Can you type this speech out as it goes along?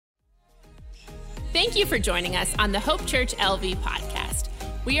Thank you for joining us on the Hope Church LV podcast.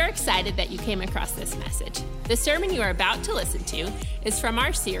 We are excited that you came across this message. The sermon you are about to listen to is from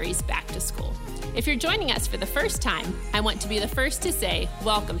our series, Back to School. If you're joining us for the first time, I want to be the first to say,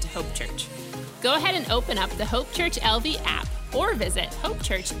 welcome to Hope Church. Go ahead and open up the Hope Church LV app or visit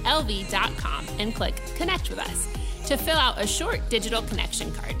hopechurchlv.com and click Connect with Us to fill out a short digital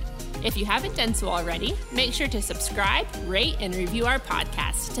connection card. If you haven't done so already, make sure to subscribe, rate, and review our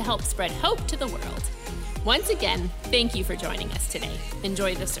podcast to help spread hope to the world. Once again, thank you for joining us today.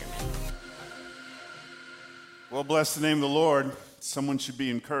 Enjoy the sermon. Well, bless the name of the Lord. Someone should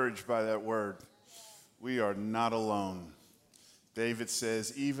be encouraged by that word. We are not alone. David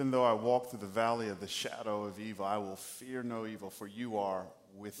says, even though I walk through the valley of the shadow of evil, I will fear no evil, for you are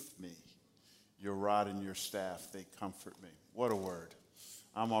with me. Your rod and your staff, they comfort me. What a word.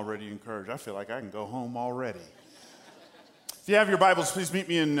 I'm already encouraged. I feel like I can go home already. If you have your Bibles, please meet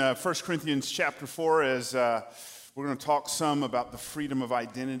me in 1 Corinthians chapter 4 as we're going to talk some about the freedom of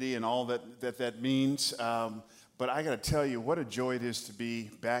identity and all that means. But I got to tell you, what a joy it is to be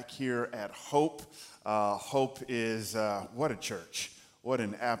back here at Hope. Hope is, what a church. What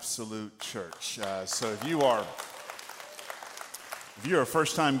an absolute church. So if you're a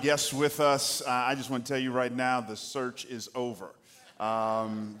first-time guest with us, I just want to tell you right now, the search is over.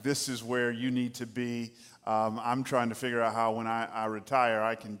 This is where you need to be. I'm trying to figure out how when I retire,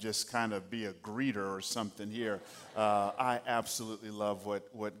 I can just kind of be a greeter or something here. I absolutely love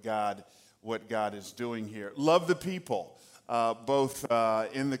what God is doing here. Love the people, both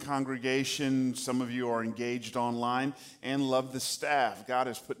in the congregation. Some of you are engaged online, and love the staff. God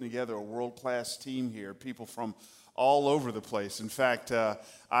is putting together a world-class team here, people from all over the place. In fact,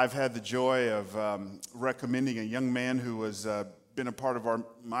 I've had the joy of recommending a young man who was been a part of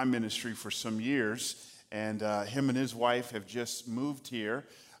my ministry for some years, and him and his wife have just moved here,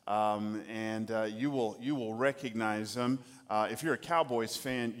 and you will recognize him. If you're a Cowboys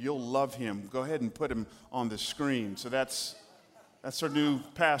fan, you'll love him. Go ahead and put him on the screen. So that's our new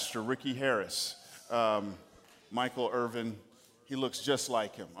pastor, Ricky Harris. Michael Irvin, he looks just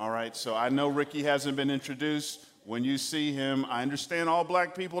like him, all right? So I know Ricky hasn't been introduced. When you see him, I understand all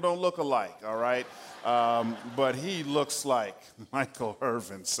black people don't look alike, all right? But he looks like Michael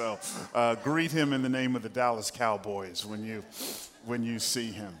Irvin. So greet him in the name of the Dallas Cowboys when you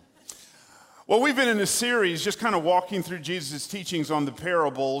see him. Well, we've been in a series just kind of walking through Jesus' teachings on the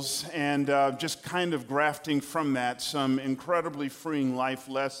parables and just kind of grafting from that some incredibly freeing life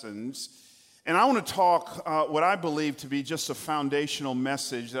lessons. And I want to talk what I believe to be just a foundational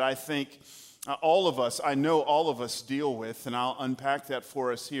message that I think I know all of us deal with, and I'll unpack that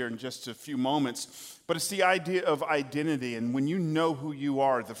for us here in just a few moments. But it's the idea of identity, and when you know who you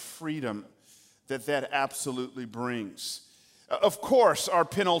are, the freedom that absolutely brings. Of course, our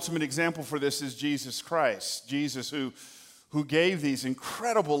penultimate example for this is Jesus Christ, Jesus who gave these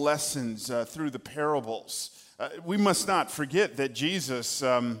incredible lessons through the parables. We must not forget that Jesus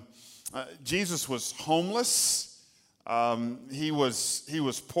was homeless. He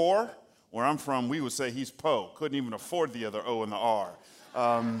was poor. Where I'm from, we would say he's po. Couldn't even afford the other O and the R.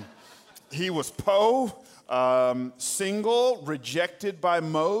 He was po, single, rejected by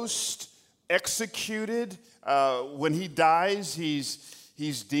most, executed. When he dies,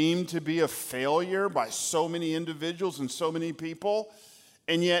 he's deemed to be a failure by so many individuals and so many people.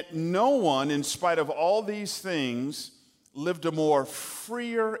 And yet no one, in spite of all these things, lived a more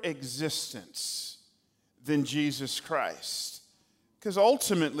freer existence than Jesus Christ. Because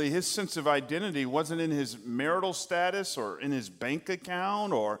ultimately, his sense of identity wasn't in his marital status or in his bank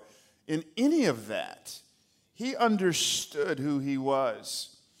account or in any of that. He understood who he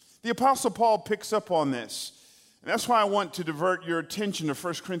was. The Apostle Paul picks up on this. And that's why I want to divert your attention to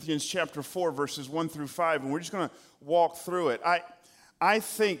 1 Corinthians chapter 4, verses 1 through 5. And we're just going to walk through it. I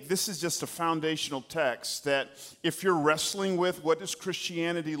think this is just a foundational text that if you're wrestling with what does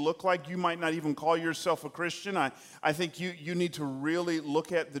Christianity look like, you might not even call yourself a Christian. I think you need to really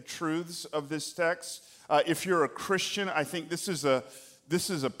look at the truths of this text. If you're a Christian, I think this is a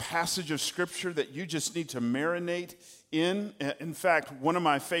passage of Scripture that you just need to marinate in. In fact, one of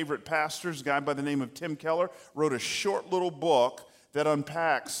my favorite pastors, a guy by the name of Tim Keller, wrote a short little book that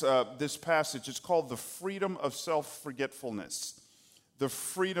unpacks this passage. It's called The Freedom of Self-Forgetfulness. The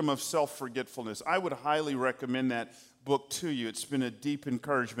Freedom of Self-Forgetfulness. I would highly recommend that book to you. It's been a deep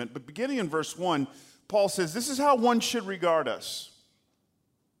encouragement. But beginning in verse 1, Paul says, this is how one should regard us.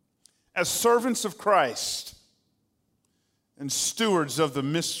 As servants of Christ and stewards of the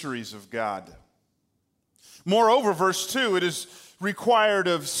mysteries of God. Moreover, verse 2, it is required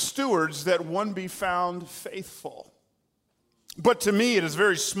of stewards that one be found faithful. But to me, it is a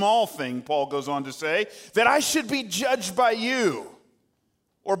very small thing, Paul goes on to say, that I should be judged by you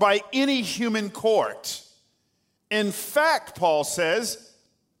or by any human court. In fact, Paul says,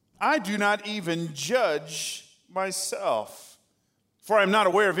 I do not even judge myself. For I am not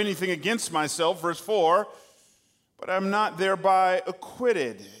aware of anything against myself, verse 4, but I am not thereby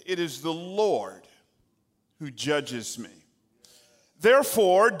acquitted. It is the Lord who judges me.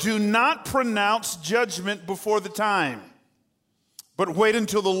 Therefore, do not pronounce judgment before the time, but wait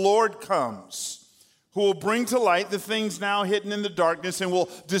until the Lord comes, who will bring to light the things now hidden in the darkness and will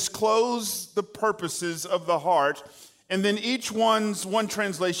disclose the purposes of the heart. And then one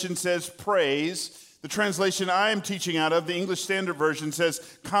translation says praise. The translation I am teaching out of, the English Standard Version,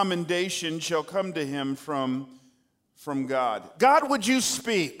 says commendation shall come to him from God. God, would you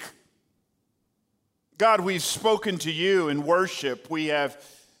speak? God, we've spoken to you in worship. We have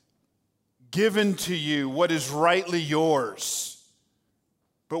given to you what is rightly yours.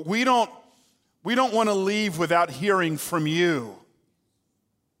 But we don't want to leave without hearing from you.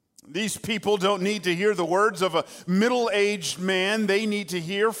 These people don't need to hear the words of a middle-aged man. They need to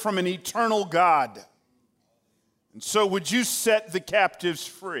hear from an eternal God. And so would you set the captives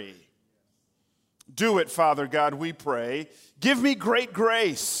free? Do it, Father God, we pray. Give me great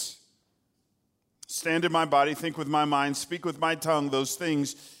grace. Stand in my body, think with my mind, speak with my tongue those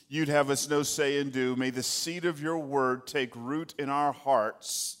things you'd have us know, say, and do. May the seed of your word take root in our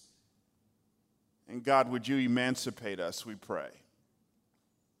hearts. And God, would you emancipate us, we pray.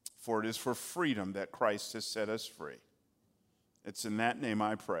 For it is for freedom that Christ has set us free. It's in that name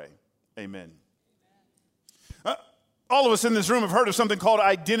I pray. Amen. All of us in this room have heard of something called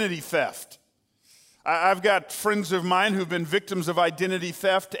identity theft. I've got friends of mine who've been victims of identity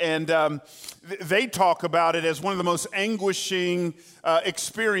theft, and they talk about it as one of the most anguishing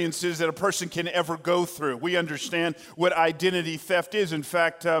experiences that a person can ever go through. We understand what identity theft is. In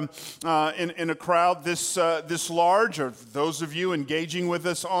fact, in a crowd this large, or those of you engaging with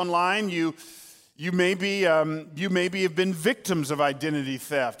us online, you maybe have been victims of identity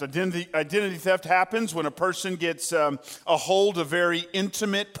theft. Identity theft happens when a person gets a hold of very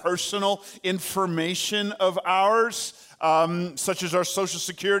intimate, personal information of ours, such as our Social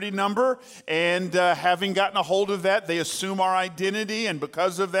Security number. And having gotten a hold of that, they assume our identity. And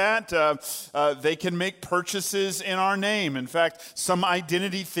because of that, they can make purchases in our name. In fact, some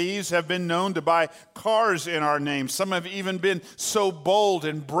identity thieves have been known to buy cars in our name. Some have even been so bold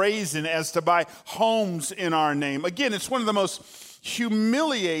and brazen as to buy homes in our name. Again, it's one of the most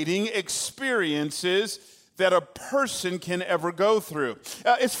humiliating experiences that a person can ever go through.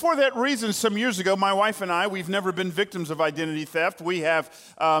 It's for that reason, some years ago, my wife and I, we've never been victims of identity theft. We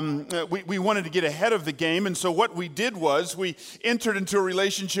wanted to get ahead of the game, and so what we did was we entered into a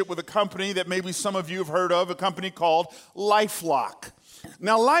relationship with a company that maybe some of you have heard of, a company called LifeLock.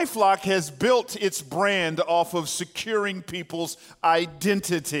 Now, LifeLock has built its brand off of securing people's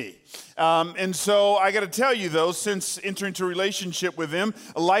identity. And so I got to tell you, though, since entering into a relationship with them,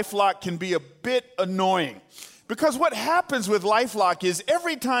 LifeLock can be a bit annoying. Because what happens with LifeLock is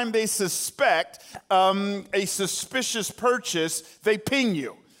every time they suspect a suspicious purchase, they ping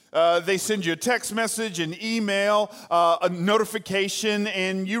you. They send you a text message, an email, a notification,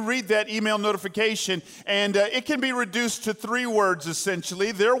 and you read that email notification, and it can be reduced to 3 words,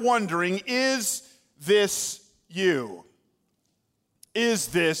 essentially. They're wondering, is this you? Is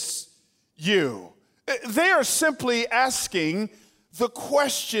this you? They are simply asking the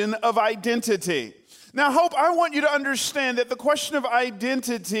question of identity. Now, Hope, I want you to understand that the question of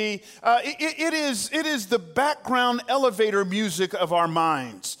identity, it is the background elevator music of our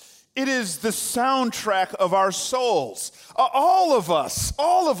minds. It is the soundtrack of our souls. All of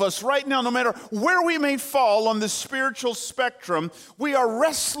us right now, no matter where we may fall on the spiritual spectrum, we are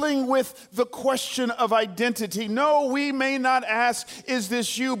wrestling with the question of identity. No, we may not ask, is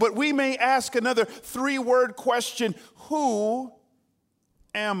this you? But we may ask another 3-word question, who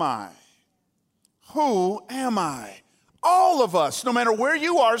am I? Who am I? All of us, no matter where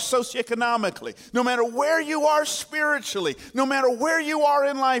you are socioeconomically, no matter where you are spiritually, no matter where you are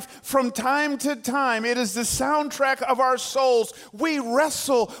in life, from time to time, it is the soundtrack of our souls. We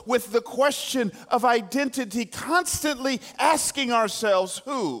wrestle with the question of identity, constantly asking ourselves,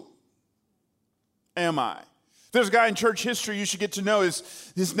 who am I? There's a guy in church history you should get to know.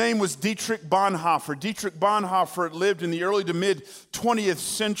 His name was Dietrich Bonhoeffer. Dietrich Bonhoeffer lived in the early to mid 20th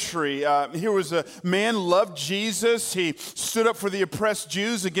century. Here was a man, loved Jesus. He stood up for the oppressed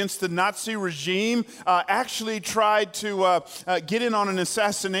Jews against the Nazi regime, actually tried to get in on an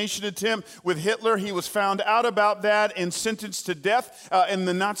assassination attempt with Hitler. He was found out about that and sentenced to death in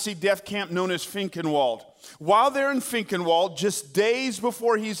the Nazi death camp known as Finkenwald. While they're in Finkenwald, just days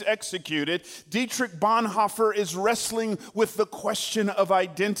before he's executed, Dietrich Bonhoeffer is wrestling with the question of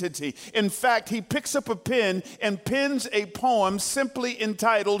identity. In fact, he picks up a pen and pens a poem simply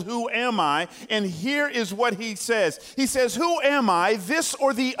entitled, "Who Am I?" And here is what he says. He says, "Who am I, this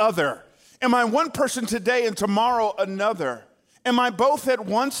or the other? Am I one person today and tomorrow another? Am I both at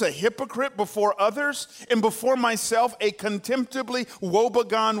once a hypocrite before others and before myself a contemptibly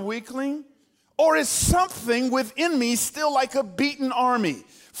woebegone weakling? Or is something within me still like a beaten army,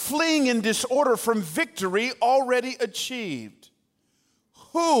 fleeing in disorder from victory already achieved?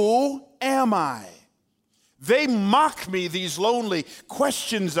 Who am I?" They mock me, these lonely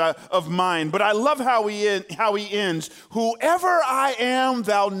questions of mine, but I love how he ends. "Whoever I am,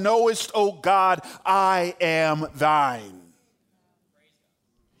 thou knowest, O God, I am thine."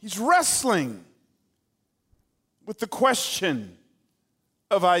 He's wrestling with the question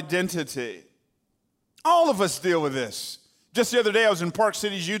of identity. All of us deal with this. Just the other day, I was in Park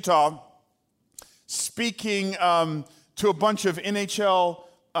Cities, Utah, speaking to a bunch of NHL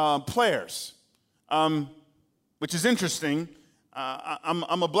players, which is interesting.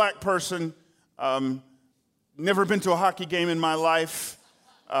 I'm a black person, never been to a hockey game in my life,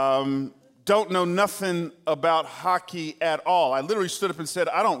 don't know nothing about hockey at all. I literally stood up and said,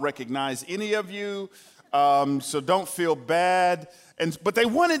 "I don't recognize any of you, so don't feel bad." But they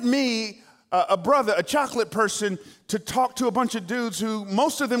wanted me, a brother, a chocolate person, to talk to a bunch of dudes who,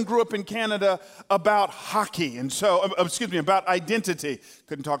 most of them grew up in Canada, about hockey. And so, about identity.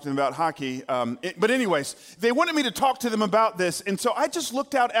 Couldn't talk to them about hockey. But anyways, they wanted me to talk to them about this. And so I just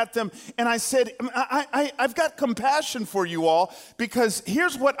looked out at them and I said, I've got compassion for you all, because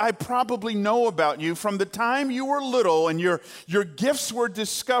here's what I probably know about you. From the time you were little and your gifts were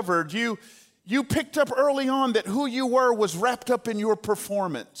discovered, you picked up early on that who you were was wrapped up in your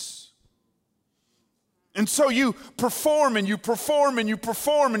performance. And so you perform and you perform and you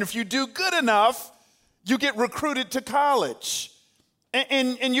perform, and if you do good enough, you get recruited to college.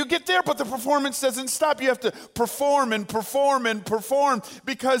 And you get there, but the performance doesn't stop. You have to perform and perform and perform,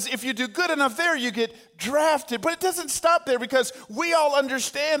 because if you do good enough there, you get drafted. But it doesn't stop there, because we all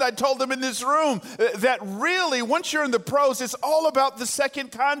understand, I told them in this room, that really, once you're in the pros, it's all about the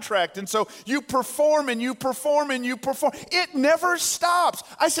second contract. And so you perform and you perform and you perform. It never stops.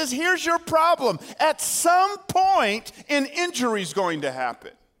 I says, here's your problem. At some point, an injury is going to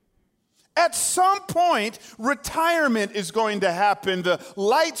happen. At some point, retirement is going to happen. The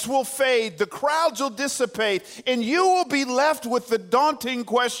lights will fade, the crowds will dissipate, and you will be left with the daunting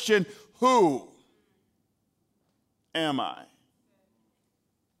question, who am I?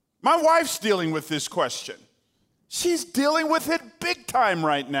 My wife's dealing with this question. She's dealing with it big time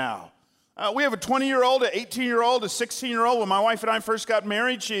right now. We have a 20-year-old, an 18-year-old, a 16-year-old. When my wife and I first got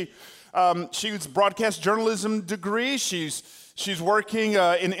married, she was a broadcast journalism degree. She's working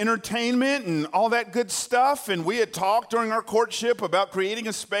in entertainment and all that good stuff. And we had talked during our courtship about creating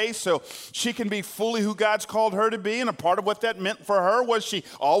a space so she can be fully who God's called her to be. And a part of what that meant for her was she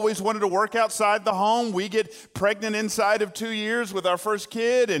always wanted to work outside the home. We get pregnant inside of 2 years with our first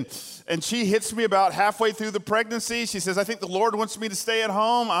kid. And she hits me about halfway through the pregnancy. She says, "I think the Lord wants me to stay at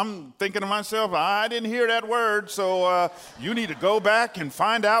home." I'm thinking to myself, I didn't hear that word, so you need to go back and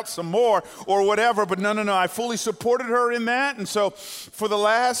find out some more or whatever. But no, I fully supported her in that. And so for the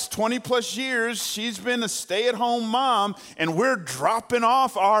last 20 plus years, she's been a stay-at-home mom, and we're dropping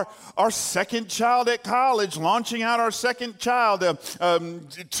off our second child at college, launching out our second child.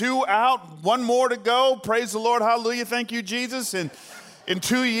 2 out, 1 more to go. Praise the Lord, hallelujah, thank you, Jesus. And in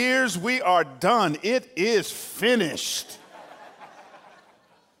 2 years, we are done. It is finished.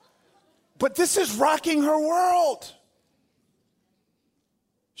 But this is rocking her world.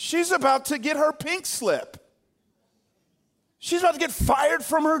 She's about to get her pink slip. She's about to get fired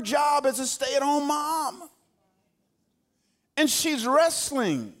from her job as a stay-at-home mom. And she's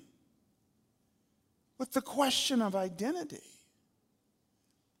wrestling with the question of identity.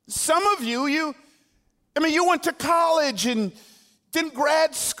 Some of you went to college and then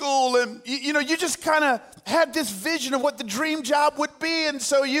grad school, and you just kind of had this vision of what the dream job would be, and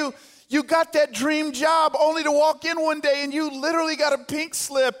so you got that dream job only to walk in one day and you literally got a pink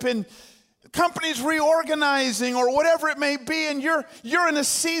slip, and companies reorganizing or whatever it may be, and you're in a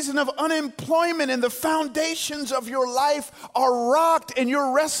season of unemployment, and the foundations of your life are rocked, and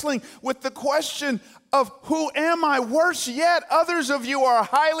you're wrestling with the question of who am I? Worse yet, others of you are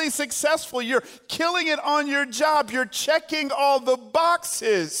highly successful. You're killing it on your job. You're checking all the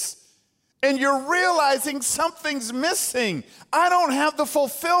boxes. And you're realizing something's missing. I don't have the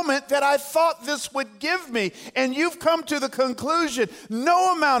fulfillment that I thought this would give me. And you've come to the conclusion,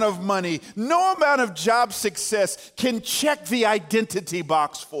 no amount of money, no amount of job success can check the identity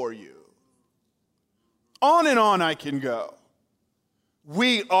box for you. On and on I can go.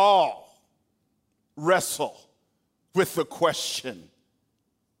 We all wrestle with the question,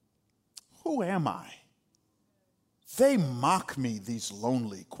 who am I? They mock me, these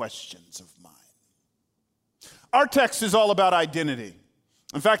lonely questions of mine. Our text is all about identity.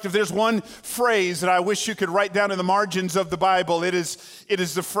 In fact, if there's one phrase that I wish you could write down in the margins of the Bible, it is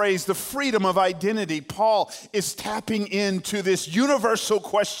the phrase, the freedom of identity. Paul is tapping into this universal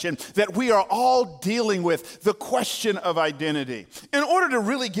question that we are all dealing with, the question of identity. In order to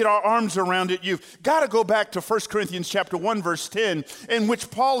really get our arms around it, you've got to go back to 1 Corinthians chapter 1, verse 10, in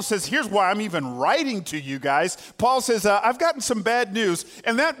which Paul says, here's why I'm even writing to you guys. Paul says, I've gotten some bad news,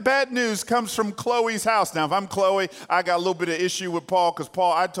 and that bad news comes from Chloe's house. Now, if I'm Chloe, I got a little bit of issue with Paul, because Paul,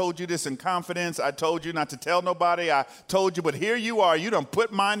 I told you this in confidence. I told you not to tell nobody. I told you, but here you are. You done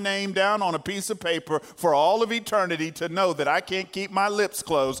put my name down on a piece of paper for all of eternity to know that I can't keep my lips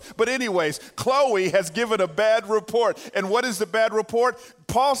closed. But anyways, Chloe has given a bad report. And what is the bad report?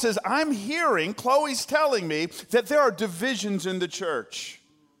 Paul says, I'm hearing, Chloe's telling me that there are divisions in the church.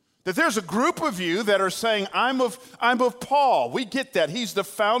 That there's a group of you that are saying, I'm of Paul. We get that. He's the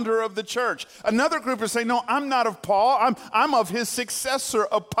founder of the church. Another group is saying, no, I'm not of Paul. I'm of his successor,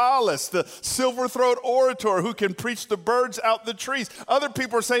 Apollos, the silver-throat orator who can preach the birds out the trees. Other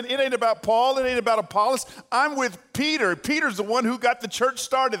people are saying, it ain't about Paul. It ain't about Apollos. I'm with Peter. Peter's the one who got the church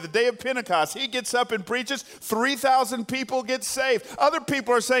started the day of Pentecost. He gets up and preaches. 3,000 people get saved. Other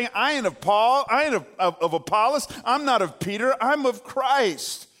people are saying, I ain't of Paul. I ain't of Apollos. I'm not of Peter. I'm of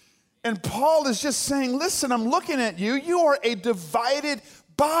Christ. And Paul is just saying, listen, I'm looking at you. You are a divided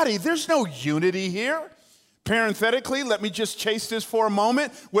body. There's no unity here. Parenthetically, let me just chase this for a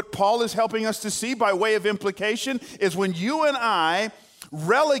moment. What Paul is helping us to see by way of implication is when you and I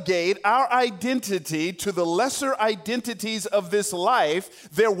relegate our identity to the lesser identities of this life,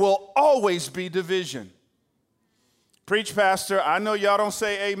 there will always be division. Preach, Pastor. I know y'all don't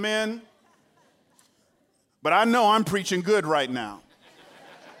say amen, but I know I'm preaching good right now.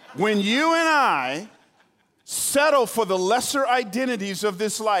 When you and I settle for the lesser identities of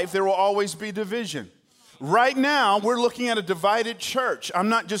this life, there will always be division. Right now, we're looking at a divided church. I'm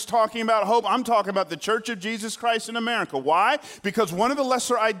not just talking about Hope. I'm talking about the Church of Jesus Christ in America. Why? Because one of the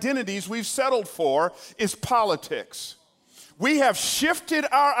lesser identities we've settled for is politics. We have shifted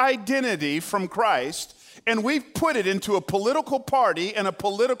our identity from Christ, and we've put it into a political party and a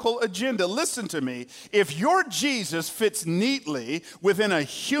political agenda. Listen to me. If your Jesus fits neatly within a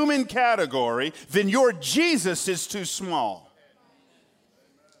human category, then your Jesus is too small.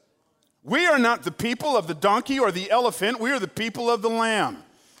 We are not the people of the donkey or the elephant. We are the people of the lamb.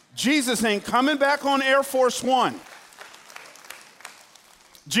 Jesus ain't coming back on Air Force One.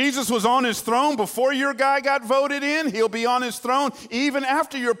 Jesus was on his throne before your guy got voted in. He'll be on his throne even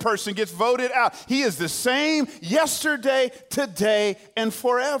after your person gets voted out. He is the same yesterday, today, and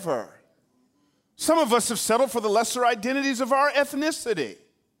forever. Some of us have settled for the lesser identities of our ethnicity.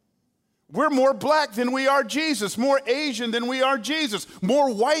 We're more black than we are Jesus, more Asian than we are Jesus,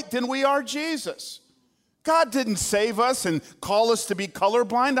 more white than we are Jesus. God didn't save us and call us to be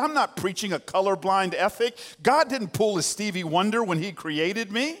colorblind. I'm not preaching a colorblind ethic. God didn't pull a Stevie Wonder when he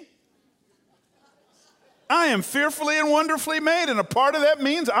created me. I am fearfully and wonderfully made, and a part of that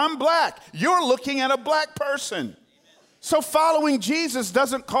means I'm black. You're looking at a black person. So following Jesus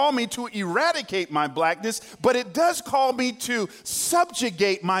doesn't call me to eradicate my blackness, but it does call me to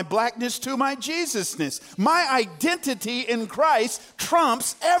subjugate my blackness to my Jesusness. My identity in Christ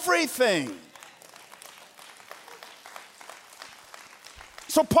trumps everything.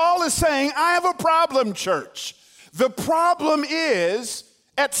 So Paul is saying, I have a problem, church. The problem is,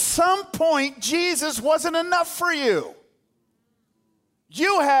 at some point, Jesus wasn't enough for you.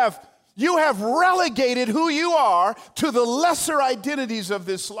 You have relegated who you are to the lesser identities of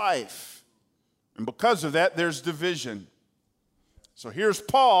this life. And because of that, there's division. So here's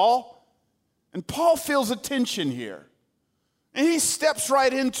Paul, and Paul feels a tension here. And he steps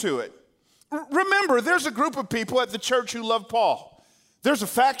right into it. Remember, there's a group of people at the church who love Paul. There's a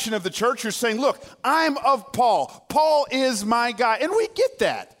faction of the church who's saying, look, I'm of Paul. Paul is my guy. And we get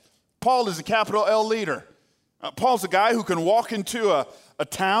that. Paul is a capital L leader. Paul's a guy who can walk into a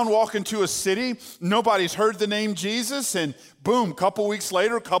town, walk into a city. Nobody's heard the name Jesus. And boom, couple weeks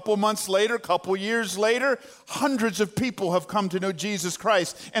later, couple months later, couple years later, hundreds of people have come to know Jesus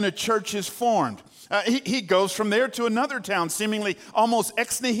Christ and a church is formed. He goes from there to another town, seemingly almost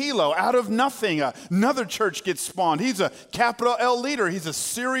ex nihilo, out of nothing. Another church gets spawned. He's a capital L leader. He's a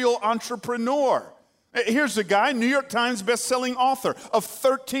serial entrepreneur. Here's a guy, New York Times bestselling author of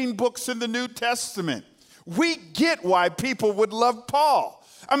 13 books in the New Testament. We get why people would love Paul.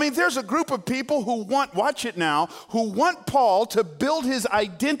 I mean, there's a group of people who watch it now, who want Paul to build his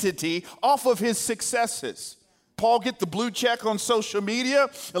identity off of his successes. Paul, get the blue check on social media,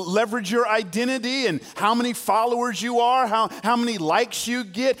 leverage your identity and how many followers you are, how many likes you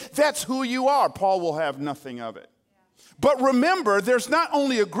get. That's who you are. Paul will have nothing of it. But remember, there's not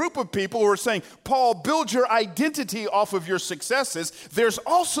only a group of people who are saying, Paul, build your identity off of your successes. There's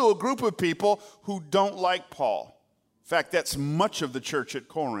also a group of people who don't like Paul. In fact, that's much of the church at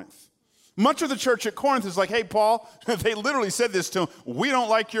Corinth. Much of the church at Corinth is like, hey, Paul, they literally said this to him, we don't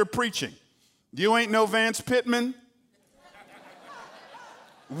like your preaching. You ain't no Vance Pittman.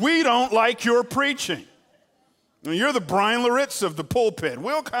 We don't like your preaching. You're the Brian Laritz of the pulpit.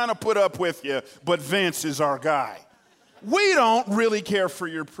 We'll kind of put up with you, but Vance is our guy. We don't really care for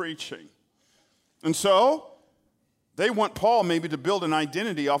your preaching. And so they want Paul maybe to build an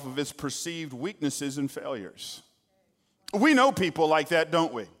identity off of his perceived weaknesses and failures. We know people like that,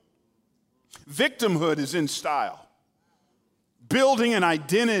 don't we? Victimhood is in style. Building an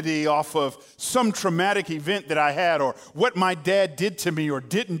identity off of some traumatic event that I had or what my dad did to me or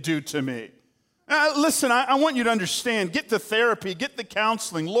didn't do to me. Listen, I want you to understand, get the therapy, get the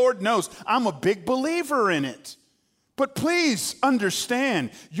counseling. Lord knows I'm a big believer in it. But please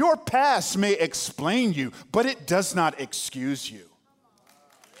understand, your past may explain you, but it does not excuse you.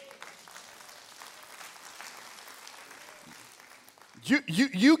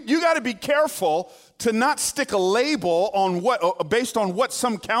 You got to be careful to not stick a label on based on what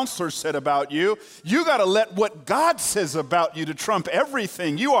some counselor said about you. You got to let what God says about you to trump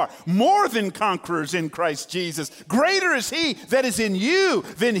everything. You are more than conquerors in Christ Jesus. Greater is He that is in you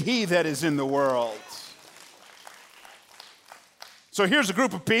than he that is in the world. So here's a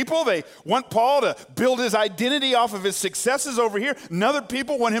group of people. They want Paul to build his identity off of his successes over here. Another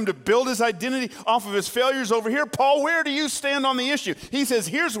people want him to build his identity off of his failures over here. Paul, where do you stand on the issue? He says,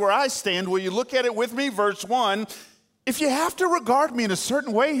 here's where I stand. Will you look at it with me? Verse 1. If you have to regard me in a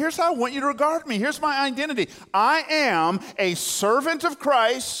certain way, here's how I want you to regard me. Here's my identity. I am a servant of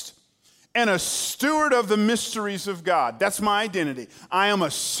Christ and a steward of the mysteries of God. That's my identity. I am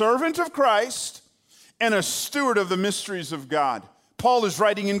a servant of Christ and a steward of the mysteries of God. Paul is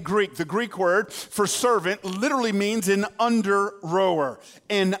writing in Greek. The Greek word for servant literally means an under rower.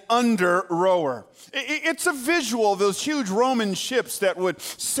 An under rower. It's a visual of those huge Roman ships that would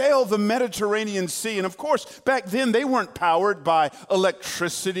sail the Mediterranean Sea. And of course, back then they weren't powered by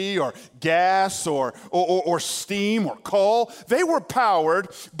electricity or gas or steam or coal. They were powered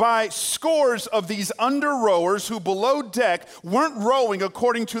by scores of these under rowers who below deck weren't rowing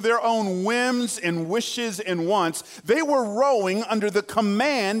according to their own whims and wishes and wants. They were rowing under the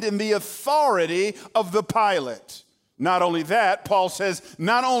command and the authority of the pilot. Not only that, Paul says,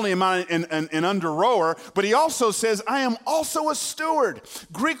 not only am I an under rower, but he also says, I am also a steward.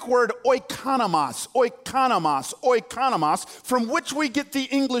 Greek word oikonomos, from which we get the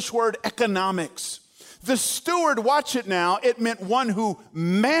English word economics. The steward, watch it now, it meant one who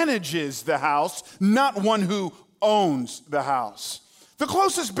manages the house, not one who owns the house. The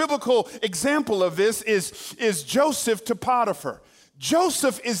closest biblical example of this is Joseph to Potiphar.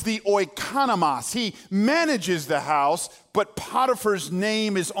 Joseph is the oikonomos. He manages the house, but Potiphar's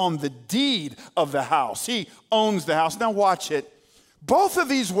name is on the deed of the house. He owns the house. Now watch it. Both of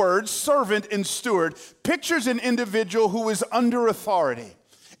these words, servant and steward, pictures an individual who is under authority.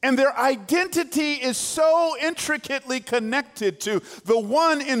 And their identity is so intricately connected to the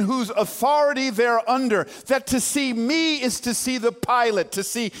one in whose authority they're under, that to see me is to see the pilot. To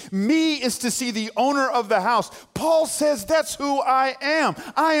see me is to see the owner of the house. Paul says that's who I am.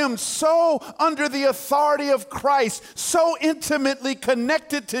 I am so under the authority of Christ, so intimately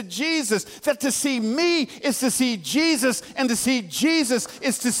connected to Jesus, that to see me is to see Jesus, and to see Jesus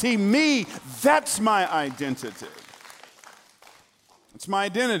is to see me. That's my identity. It's my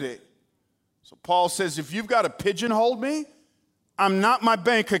identity. So Paul says, if you've got to pigeonhole me, I'm not my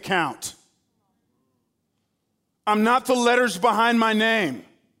bank account. I'm not the letters behind my name.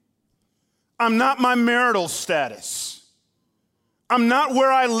 I'm not my marital status. I'm not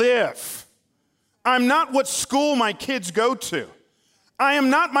where I live. I'm not what school my kids go to. I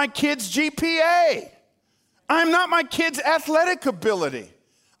am not my kids' GPA. I'm not my kids' athletic ability.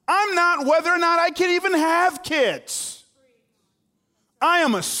 I'm not whether or not I can even have kids. I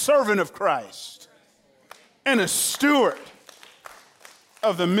am a servant of Christ and a steward.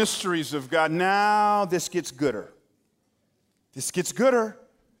 of the mysteries of God. Now this gets gooder. This gets gooder.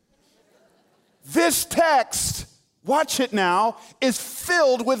 This text, watch it now, is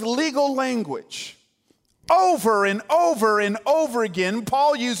filled with legal language. Over and over and over again,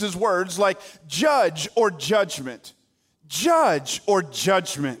 Paul uses words like judge or judgment. Judge or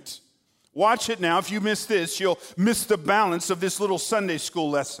judgment. Watch it now. If you miss this, you'll miss the balance of this little Sunday school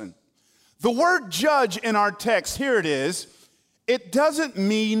lesson. The word judge in our text, here it is, it doesn't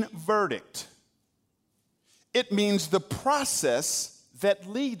mean verdict. It means the process that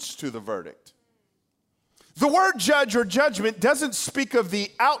leads to the verdict. The word judge or judgment doesn't speak of the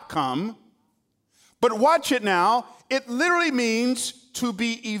outcome, but watch it now, it literally means to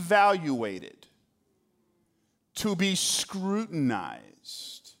be evaluated, to be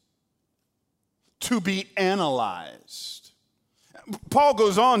scrutinized, to be analyzed. Paul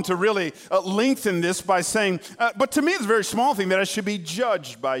goes on to really lengthen this by saying, but to me it's a very small thing that I should be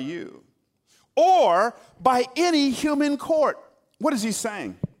judged by you or by any human court. What is he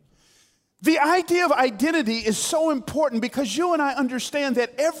saying? The idea of identity is so important because you and I understand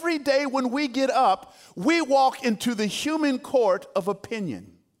that every day when we get up, we walk into the human court of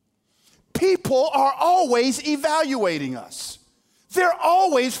opinion. People are always evaluating us. They're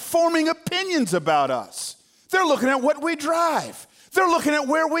always forming opinions about us. They're looking at what we drive. They're looking at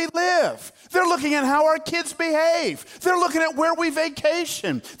where we live. They're looking at how our kids behave. They're looking at where we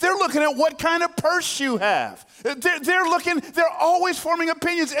vacation. They're looking at what kind of purse you have. They're always forming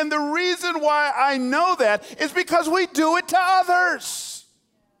opinions. And the reason why I know that is because we do it to others.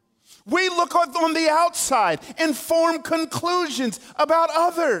 We look on the outside and form conclusions about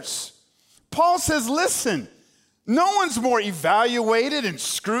others. Paul says, listen, no one's more evaluated and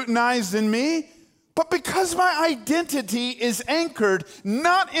scrutinized than me. But because my identity is anchored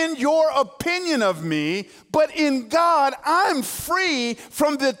not in your opinion of me, but in God, I'm free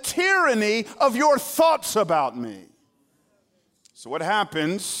from the tyranny of your thoughts about me. So what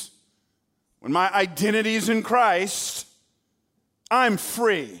happens when my identity is in Christ? I'm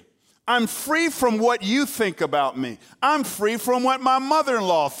free. I'm free from what you think about me. I'm free from what my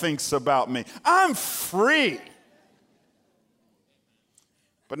mother-in-law thinks about me. I'm free.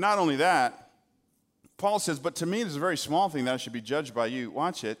 But not only that, Paul says, but to me, it's a very small thing that I should be judged by you.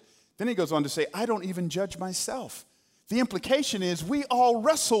 Watch it. Then he goes on to say, I don't even judge myself. The implication is we all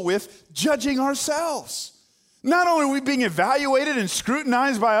wrestle with judging ourselves. Not only are we being evaluated and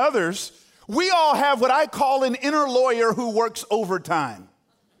scrutinized by others, we all have what I call an inner lawyer who works overtime.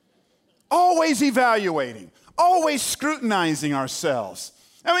 Always evaluating, always scrutinizing ourselves.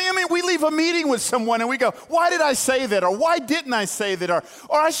 I mean, we leave a meeting with someone and we go, why did I say that? Or why didn't I say that? Or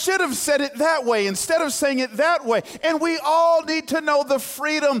I should have said it that way instead of saying it that way. And we all need to know the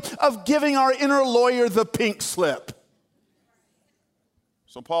freedom of giving our inner lawyer the pink slip.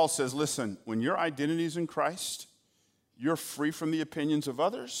 So Paul says, listen, when your identity is in Christ, you're free from the opinions of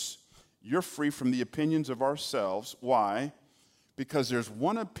others. You're free from the opinions of ourselves. Why? Because there's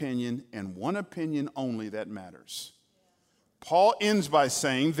one opinion and one opinion only that matters. Paul ends by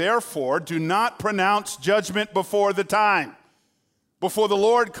saying, therefore, do not pronounce judgment before the time, before the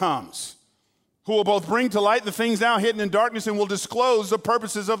Lord comes, who will both bring to light the things now hidden in darkness and will disclose the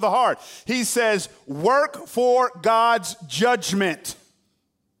purposes of the heart. He says, work for God's judgment.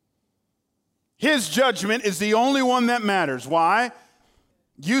 His judgment is the only one that matters. Why?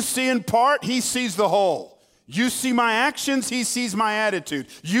 You see in part, he sees the whole. You see my actions, he sees my attitude.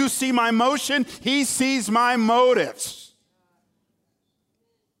 You see my motion, he sees my motives.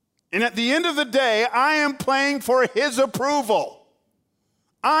 And at the end of the day, I am playing for his approval.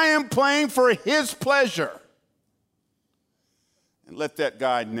 I am playing for his pleasure. And let that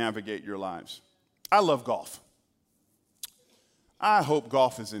guide navigate your lives. I love golf. I hope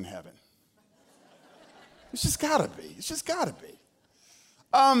golf is in heaven. It's just gotta be. It's just gotta be.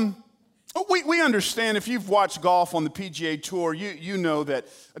 We understand if you've watched golf on the PGA Tour, you know that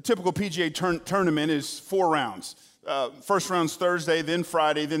a typical PGA tournament is 4 rounds. First round's Thursday, then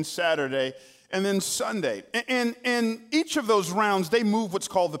Friday, then Saturday, and then Sunday. And each of those rounds, they move what's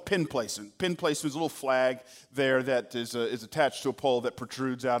called the pin placement. Pin placement is a little flag there that is attached to a pole that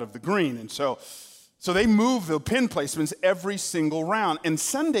protrudes out of the green. And so they move the pin placements every single round. And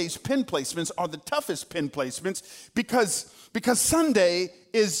Sunday's pin placements are the toughest pin placements because Sunday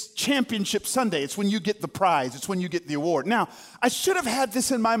is Championship Sunday. It's when you get the prize. It's when you get the award. Now, I should have had this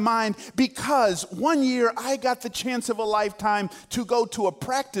in my mind because one year I got the chance of a lifetime to go to a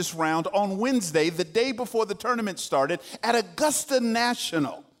practice round on Wednesday, the day before the tournament started, at Augusta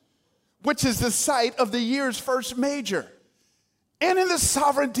National, which is the site of the year's first major. And in the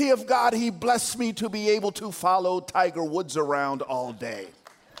sovereignty of God, he blessed me to be able to follow Tiger Woods around all day.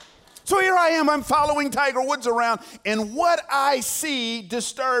 So here I am, I'm following Tiger Woods around, and what I see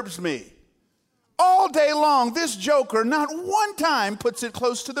disturbs me. All day long, this joker not one time puts it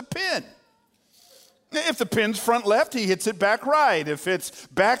close to the pin. If the pin's front left, he hits it back right. If it's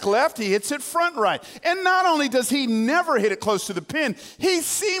back left, he hits it front right. And not only does he never hit it close to the pin, he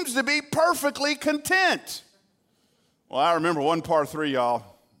seems to be perfectly content. Well, I remember one par 3, y'all.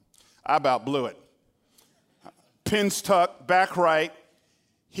 I about blew it. Pin's tucked, back right.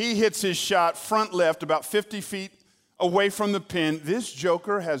 He hits his shot front left, about 50 feet away from the pin. This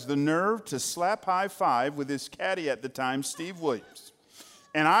joker has the nerve to slap high five with his caddy at the time, Steve Williams.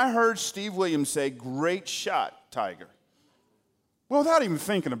 And I heard Steve Williams say, "Great shot, Tiger." Well, without even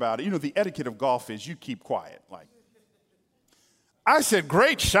thinking about it, the etiquette of golf is you keep quiet. I said,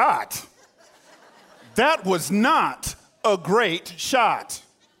 "Great shot." That was not a great shot.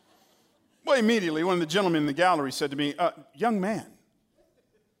 Well, immediately, one of the gentlemen in the gallery said to me, "Young man,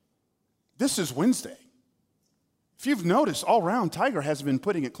 this is Wednesday. If you've noticed, all round, Tiger hasn't been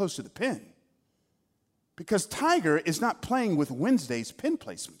putting it close to the pin. Because Tiger is not playing with Wednesday's pin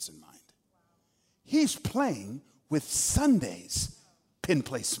placements in mind. He's playing with Sunday's pin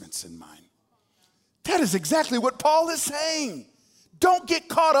placements in mind." That is exactly what Paul is saying. Don't get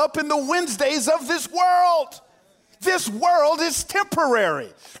caught up in the Wednesdays of this world. This world is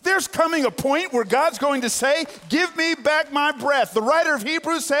temporary. There's coming a point where God's going to say, "Give me back my breath." The writer of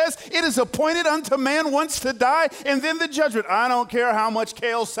Hebrews says, "It is appointed unto man once to die, and then the judgment." I don't care how much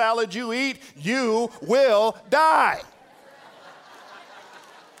kale salad you eat, you will die.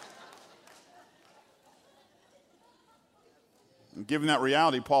 And given that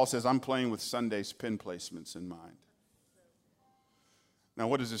reality, Paul says, I'm playing with Sunday's pin placements in mind. Now,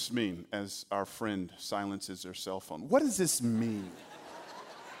 what does this mean as our friend silences their cell phone? What does this mean?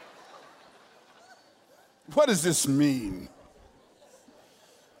 What does this mean?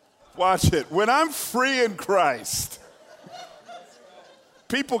 Watch it. When I'm free in Christ,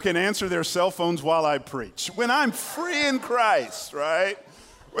 people can answer their cell phones while I preach. When I'm free in Christ, right?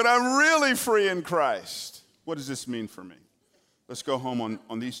 When I'm really free in Christ, what does this mean for me? Let's go home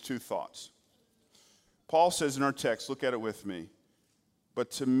on these two thoughts. Paul says in our text, look at it with me, "But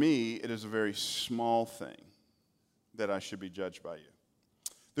to me, it is a very small thing that I should be judged by you."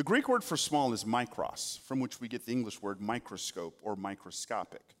 The Greek word for small is mikros, from which we get the English word microscope or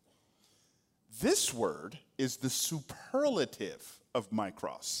microscopic. This word is the superlative of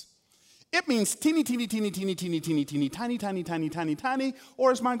mikros. It means teeny, teeny, teeny, teeny, teeny, teeny, teeny, tiny, tiny, tiny, tiny, tiny,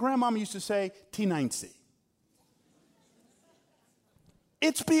 or as my grandmama used to say, teensy.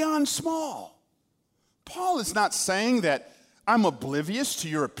 It's beyond small. Paul is not saying that I'm oblivious to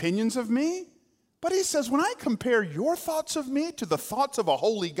your opinions of me, but he says when I compare your thoughts of me to the thoughts of a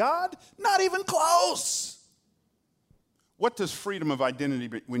holy God, not even close. What does freedom of identity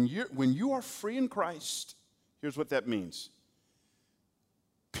mean? When you are free in Christ, here's what that means.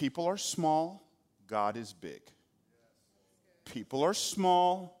 People are small, God is big. People are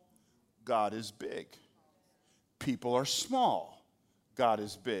small, God is big. People are small, God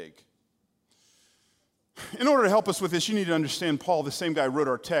is big. In order to help us with this, you need to understand Paul, the same guy who wrote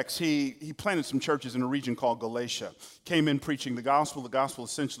our text. He planted some churches in a region called Galatia, came in preaching the gospel. The gospel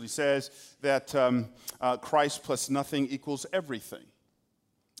essentially says that Christ plus nothing equals everything.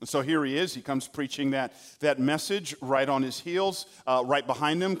 And so here he is. He comes preaching that message. Right on his heels, right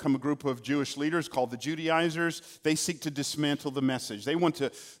behind him, come a group of Jewish leaders called the Judaizers. They seek to dismantle the message. They want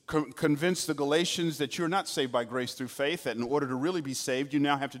to convince the Galatians that you're not saved by grace through faith, that in order to really be saved, you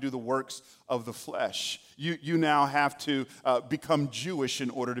now have to do the works of the flesh. You now have to become Jewish in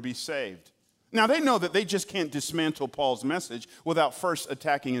order to be saved. Now, they know that they just can't dismantle Paul's message without first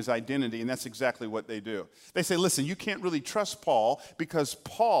attacking his identity, and that's exactly what they do. They say, listen, you can't really trust Paul because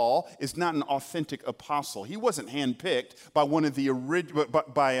Paul is not an authentic apostle. He wasn't handpicked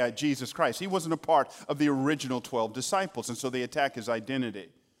by Jesus Christ. He wasn't a part of the original 12 disciples, and so they attack his identity.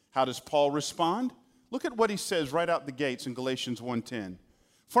 How does Paul respond? Look at what he says right out the gates in Galatians 1:10.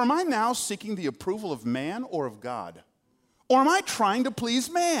 "For am I now seeking the approval of man or of God? Or am I trying to please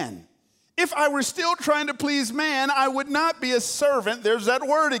man? If I were still trying to please man, I would not be a servant," there's that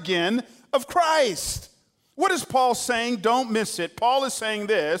word again, "of Christ." What is Paul saying? Don't miss it. Paul is saying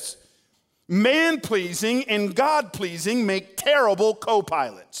this: man-pleasing and God-pleasing make terrible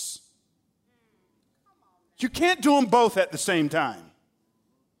co-pilots. You can't do them both at the same time.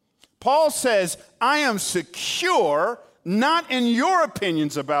 Paul says, I am secure not in your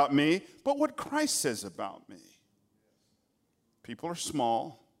opinions about me, but what Christ says about me. People are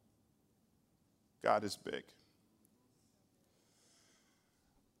small. God is big.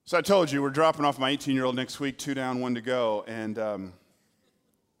 So I told you, we're dropping off my 18-year-old next week, 2 down, 1 to go. And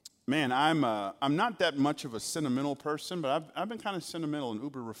man, I'm not that much of a sentimental person, but I've been kind of sentimental and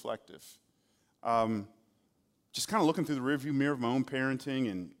uber reflective. Just kind of looking through the rearview mirror of my own parenting.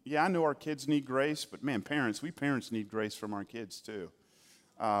 And yeah, I know our kids need grace, but man, we parents need grace from our kids too.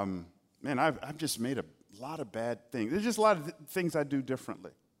 Man, I've just made a lot of bad things. There's just a lot of things I do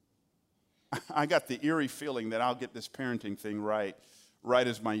differently. I got the eerie feeling that I'll get this parenting thing right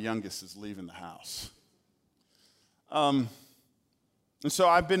as my youngest is leaving the house. And so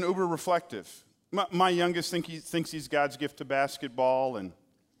I've been uber reflective. My youngest thinks he's God's gift to basketball, and,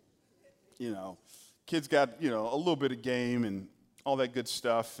 kid's got, a little bit of game and all that good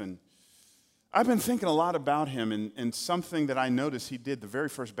stuff. And I've been thinking a lot about him and something that I noticed he did the very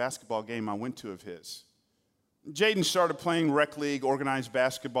first basketball game I went to of his. Jaden started playing rec league, organized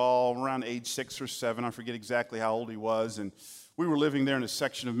basketball, around age 6 or 7. I forget exactly how old he was. And we were living there in a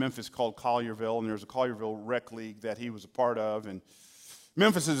section of Memphis called Collierville, and there was a Collierville rec league that he was a part of. And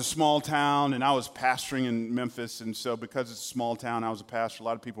Memphis is a small town, and I was pastoring in Memphis. And so because it's a small town, I was a pastor. A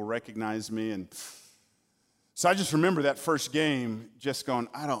lot of people recognized me. And so I just remember that first game just going,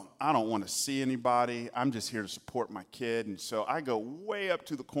 I don't want to see anybody. I'm just here to support my kid. And so I go way up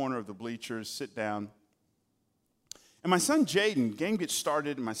to the corner of the bleachers, sit down. And my son Jaden, game gets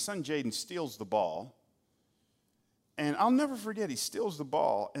started, and my son Jaden steals the ball. And I'll never forget, he steals the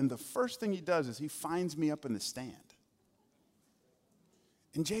ball, and the first thing he does is he finds me up in the stand.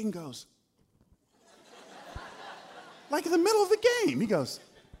 And Jaden goes, like in the middle of the game, he goes,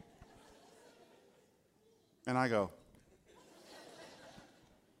 and I go.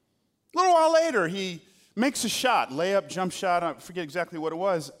 A little while later, he makes a shot, layup, jump shot, I forget exactly what it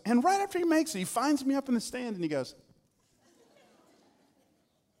was, and right after he makes it, he finds me up in the stand, and he goes,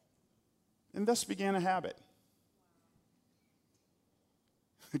 and thus began a habit.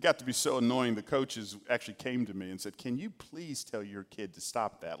 It got to be so annoying, the coaches actually came to me and said, can you please tell your kid to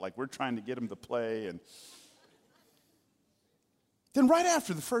stop that? Like, we're trying to get him to play. And then right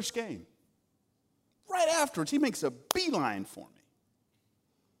after the first game, right afterwards, he makes a beeline for me.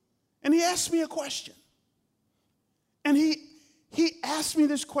 And he asked me a question. And he asked me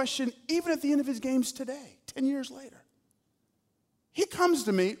this question even at the end of his games today, 10 years later. He comes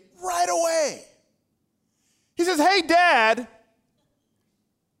to me right away. He says, hey, Dad,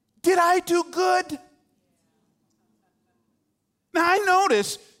 did I do good? Now, I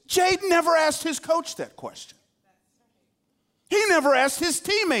notice Jaden never asked his coach that question. He never asked his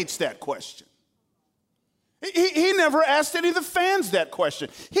teammates that question. He never asked any of the fans that question.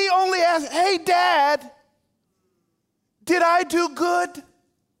 He only asked, hey, Dad, did I do good?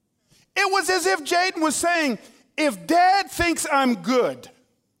 It was as if Jaden was saying, if Dad thinks I'm good,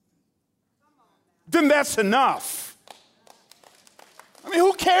 then that's enough. I mean,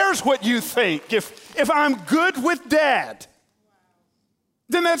 who cares what you think? If I'm good with Dad,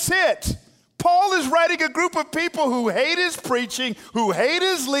 then that's it. Paul is writing a group of people who hate his preaching, who hate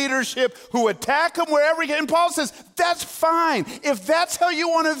his leadership, who attack him wherever he can. And Paul says, that's fine. If that's how you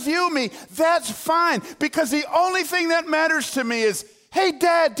want to view me, that's fine. Because the only thing that matters to me is, hey,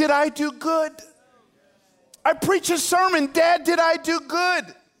 Dad, did I do good? I preach a sermon, Dad, did I do good?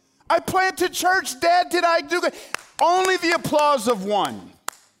 I planted church, Dad, did I do good? Only the applause of one.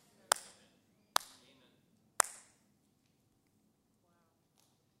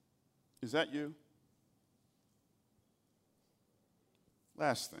 Is that you?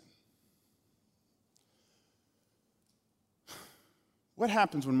 Last thing. What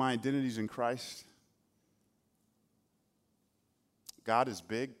happens when my identity is in Christ? God is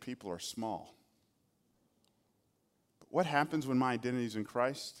big, people are small. But what happens when my identity is in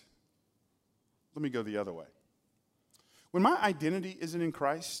Christ? Let me go the other way. When my identity isn't in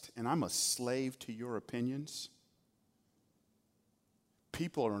Christ and I'm a slave to your opinions,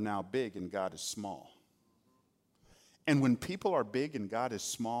 people are now big and God is small. And when people are big and God is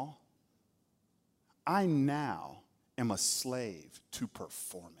small, I now am a slave to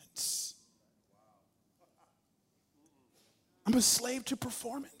performance. I'm a slave to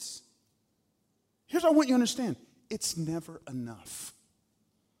performance. Here's what I want you to understand. It's never enough.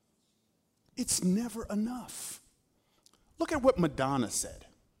 It's never enough. Look at what Madonna said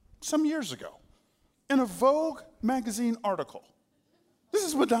some years ago in a Vogue magazine article. This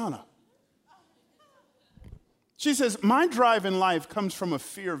is Madonna. She says, my drive in life comes from a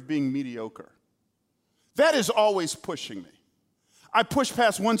fear of being mediocre. That is always pushing me. I push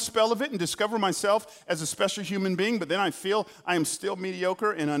past one spell of it and discover myself as a special human being, but then I feel I am still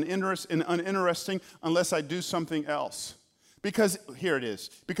mediocre and uninteresting unless I do something else. Because, here it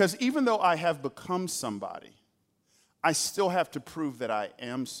is, because even though I have become somebody, I still have to prove that I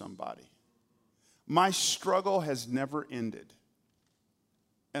am somebody. My struggle has never ended,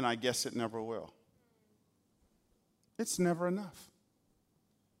 and I guess it never will. It's never enough.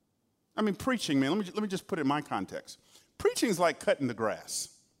 I mean, preaching, man, let me just put it in my context. Preaching is like cutting the grass.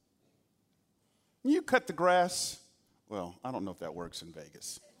 You cut the grass, well, I don't know if that works in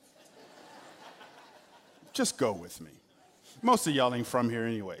Vegas. Just go with me. Most of y'all ain't from here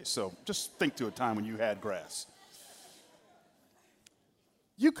anyway, so just think to a time when you had grass.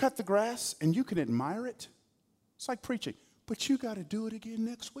 You cut the grass and you can admire it. It's like preaching, but you got to do it again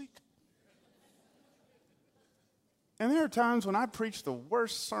next week. And there are times when I preach the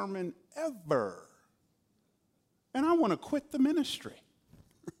worst sermon ever, and I want to quit the ministry.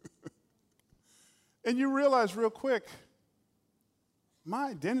 And you realize real quick, my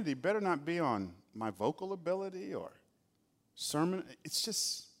identity better not be on my vocal ability or sermon. It's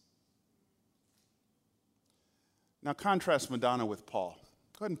just. Now contrast Madonna with Paul.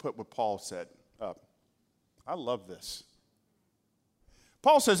 Go ahead and put what Paul said up. I love this.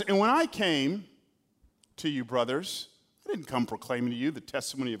 Paul says, and when I came to you, brothers, I didn't come proclaiming to you the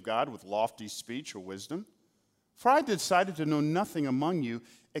testimony of God with lofty speech or wisdom. For I decided to know nothing among you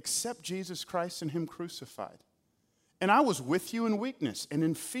except Jesus Christ and him crucified. And I was with you in weakness and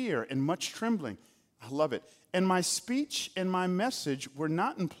in fear and much trembling. I love it. And my speech and my message were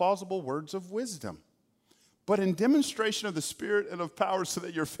not in plausible words of wisdom, but in demonstration of the Spirit and of power, so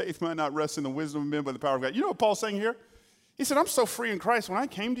that your faith might not rest in the wisdom of men, but the power of God. You know what Paul's saying here? He said, I'm so free in Christ. When I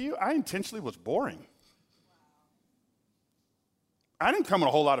came to you, I intentionally was boring. I didn't come with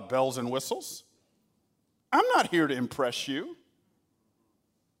a whole lot of bells and whistles. I'm not here to impress you.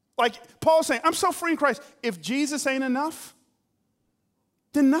 Like Paul's saying, I'm so free in Christ. If Jesus ain't enough,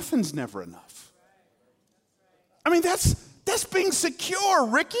 then nothing's never enough. I mean, that's being secure,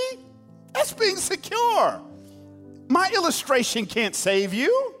 Ricky. That's being secure. My illustration can't save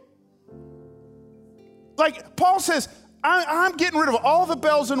you. Like Paul says, I'm getting rid of all the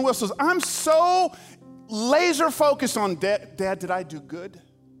bells and whistles. I'm so laser focused on, Dad, did I do good?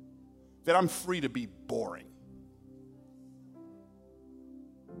 That I'm free to be boring.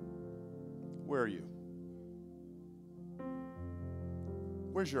 Where are you?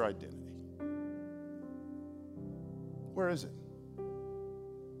 Where's your identity? Where is it?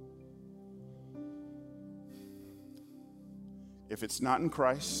 If it's not in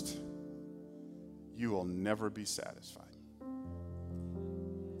Christ, you will never be satisfied.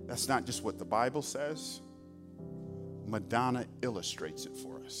 That's not just what the Bible says. Madonna illustrates it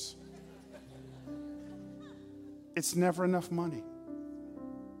for us. It's never enough money.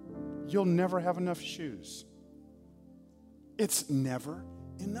 You'll never have enough shoes. It's never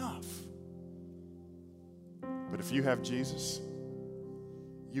enough. But if you have Jesus,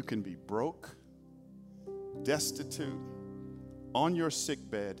 you can be broke, destitute, on your sick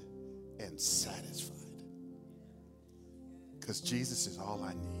bed, and satisfied. Because Jesus is all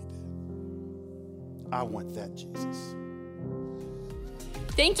I need. I want that Jesus.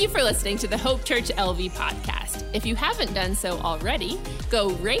 Thank you for listening to the Hope Church LV podcast. If you haven't done so already,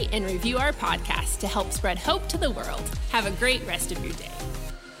 go rate and review our podcast to help spread hope to the world. Have a great rest of your day.